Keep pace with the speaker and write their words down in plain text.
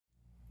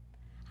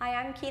Hi,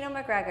 I'm Kino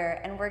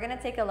MacGregor, and we're going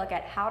to take a look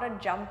at how to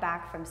jump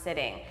back from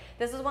sitting.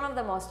 This is one of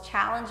the most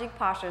challenging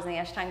postures in the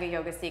Ashtanga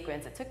Yoga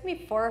sequence. It took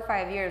me 4 or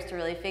 5 years to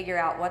really figure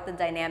out what the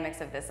dynamics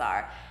of this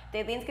are.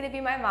 Daylene's going to be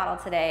my model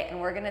today,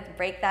 and we're going to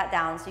break that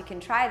down so you can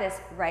try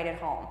this right at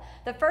home.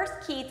 The first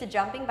key to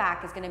jumping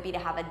back is going to be to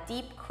have a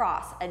deep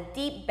cross, a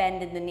deep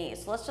bend in the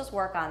knees. So let's just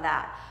work on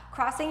that.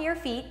 Crossing your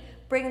feet,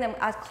 bring them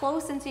as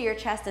close into your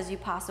chest as you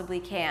possibly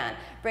can.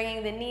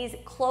 Bringing the knees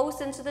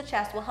close into the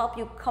chest will help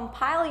you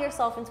compile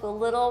yourself into a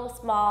little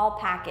small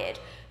package.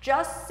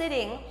 Just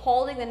sitting,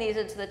 holding the knees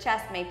into the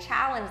chest may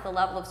challenge the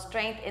level of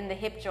strength in the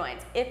hip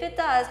joints. If it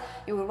does,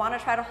 you would want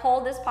to try to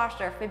hold this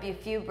posture for maybe a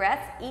few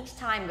breaths each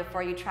time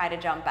before you try to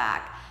jump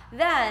back.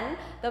 Then,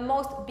 the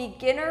most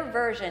beginner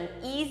version,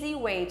 easy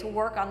way to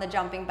work on the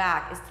jumping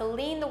back is to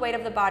lean the weight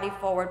of the body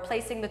forward,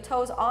 placing the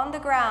toes on the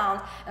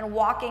ground and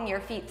walking your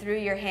feet through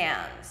your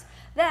hands.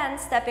 Then,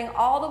 stepping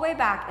all the way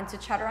back into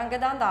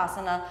Chaturanga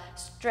Dandasana,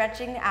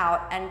 stretching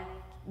out and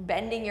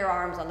bending your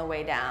arms on the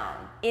way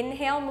down.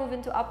 Inhale, move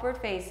into upward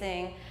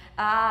facing,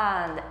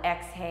 and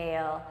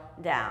exhale,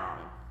 down.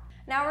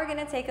 Now we're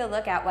going to take a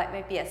look at what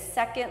might be a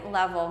second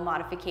level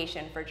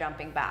modification for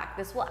jumping back.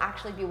 This will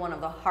actually be one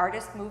of the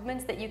hardest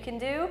movements that you can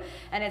do,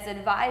 and it's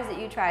advised that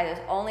you try this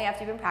only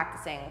after you've been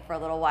practicing for a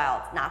little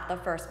while. It's not the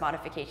first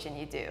modification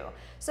you do.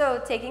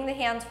 So taking the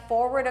hands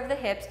forward of the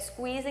hips,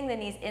 squeezing the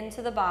knees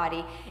into the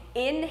body.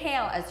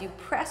 Inhale as you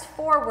press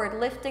forward,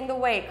 lifting the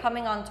weight,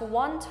 coming onto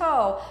one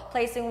toe,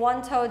 placing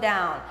one toe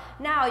down.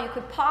 Now you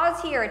could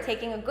pause here,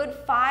 taking a good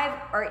 5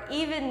 or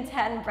even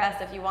 10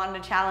 breaths if you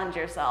wanted to challenge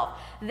yourself.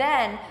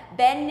 Then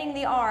bending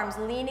the arms,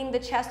 leaning the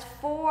chest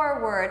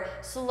forward,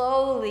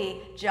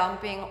 slowly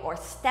jumping or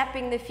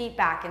stepping the feet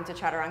back into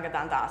Chaturanga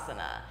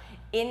Dandasana.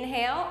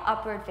 Inhale,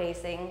 upward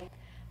facing.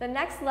 The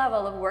next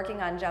level of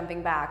working on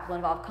jumping back will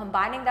involve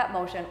combining that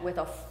motion with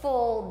a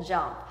full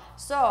jump.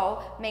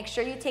 So make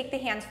sure you take the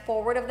hands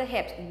forward of the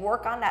hips,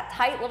 work on that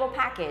tight little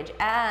package,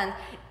 and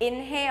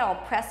inhale,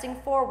 pressing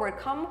forward,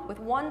 come with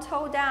one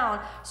toe down,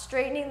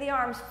 straightening the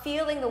arms,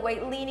 feeling the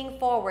weight leaning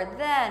forward,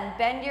 then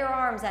bend your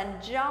arms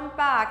and jump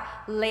back,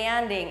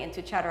 landing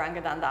into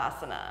Chaturanga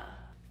Dandasana.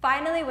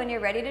 Finally, when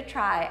you're ready to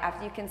try,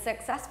 after you can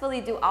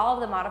successfully do all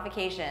of the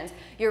modifications,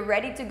 you're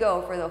ready to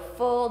go for the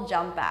full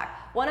jump back.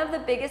 One of the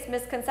biggest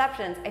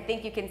misconceptions I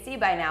think you can see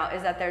by now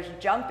is that there's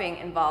jumping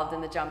involved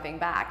in the jumping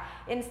back.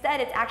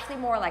 Instead, it's actually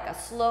more like a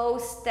slow,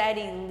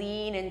 steady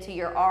lean into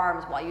your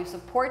arms while you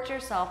support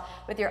yourself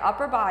with your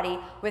upper body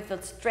with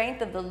the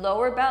strength of the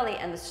lower belly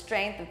and the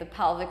strength of the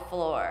pelvic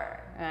floor.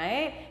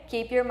 Right?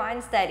 Keep your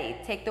mind steady.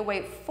 Take the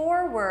weight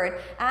forward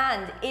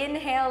and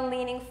inhale,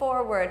 leaning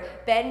forward,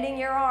 bending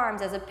your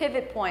arms as a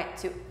pivot point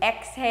to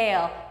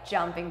exhale,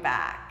 jumping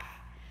back.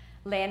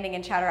 Landing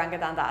in Chaturanga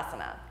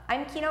Dandasana.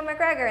 I'm Kino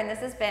MacGregor, and this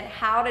has been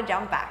How to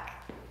Jump Back.